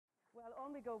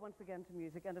On we go once again to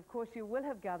music, and of course you will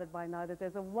have gathered by now that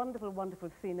there's a wonderful, wonderful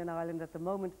scene in Ireland at the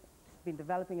moment. It's been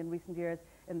developing in recent years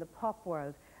in the pop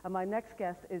world, and my next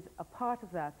guest is a part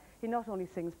of that. He not only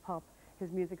sings pop, his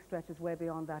music stretches way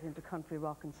beyond that into country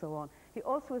rock and so on. He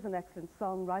also is an excellent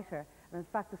songwriter, and in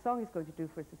fact the song he's going to do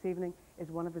for us this evening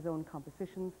is one of his own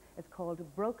compositions. It's called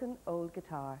Broken Old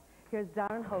Guitar. Here's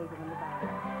Darren Holden in the band.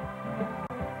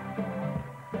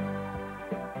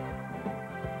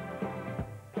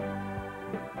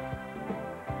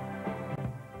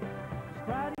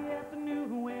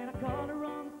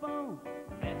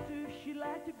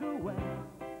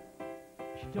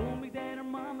 She told me that her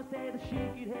mama said that she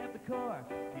could have the car.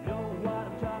 You know what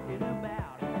I'm talking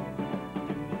about.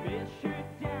 Took the best shirt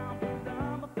down, put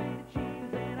on my faded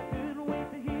jeans, and I couldn't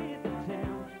wait to hit the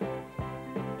town.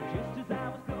 Just as I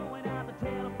was going out, the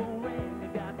telephone rang. I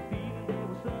got the feeling there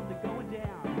was something going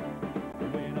down.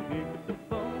 When I picked up the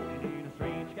phone, in a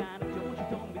strange kind of tone, she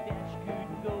told me that she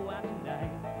couldn't go out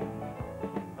tonight.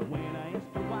 And when I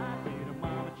asked her why, said her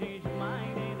mama changed her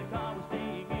mind and the car was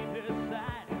staying in her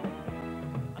side.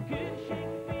 Couldn't shake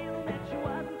the feeling that she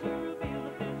wasn't to reveal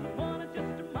that this was one of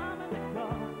just her mom in the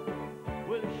car.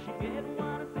 Well, if she didn't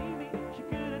want to see me, she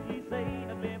could at least say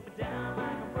I left me down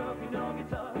like a broken old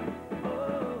guitar.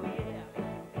 Oh, yeah.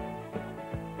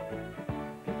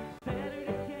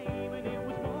 Saturday came and it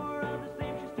was more of the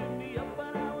same. She stood me up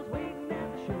when I was waiting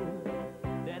at the show.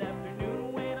 That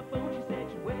afternoon when I phoned, she said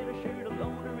she'd wear her shirt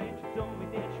alone, and she told me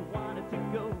that she wanted to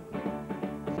go.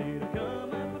 I said, I'll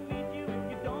come up and meet you if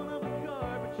you don't have a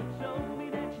car. She told me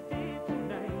that she did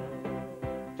tonight.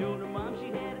 Told her mom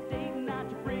she had a date and not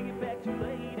to bring it back too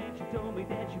late, and she told me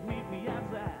that she'd meet me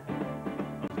outside.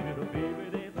 I said, oh baby,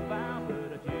 that's fine,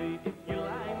 but I tell you, if you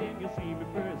like, then you'll see me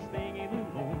first thing in the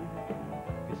morning.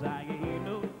 'Cause I ain't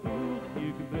no fool that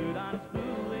you can put on a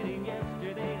spool. It ain't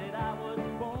yesterday that I was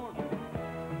born.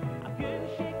 I couldn't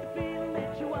shake the feeling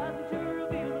that she wasn't to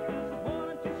reveal that this was one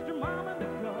of just her mom in the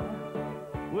car.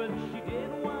 Well, if she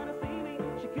didn't want to see me,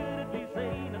 she could at least say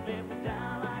I left me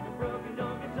down like a broken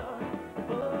old guitar.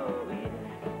 Oh,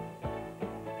 yeah.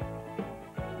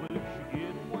 Well, if she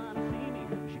didn't want to see me,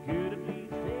 she could at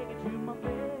least take it to my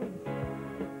face.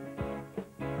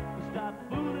 Stop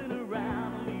fooling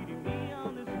around and leading me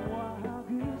on this wild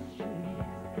goose chase.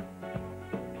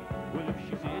 Well, if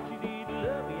she said she didn't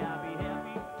love me, I'd be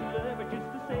happy to love her just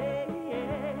to say,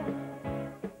 yeah.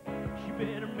 She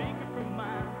better make up her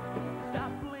mind.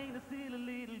 Stop playing the silly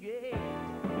little game.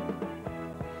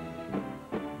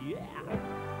 Yeah.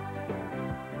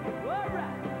 All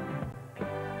right.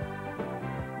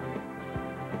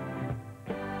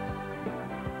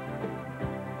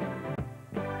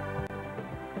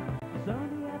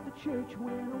 Sunday after church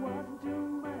when it wasn't too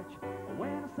much, I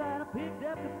went aside, I picked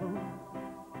up the phone.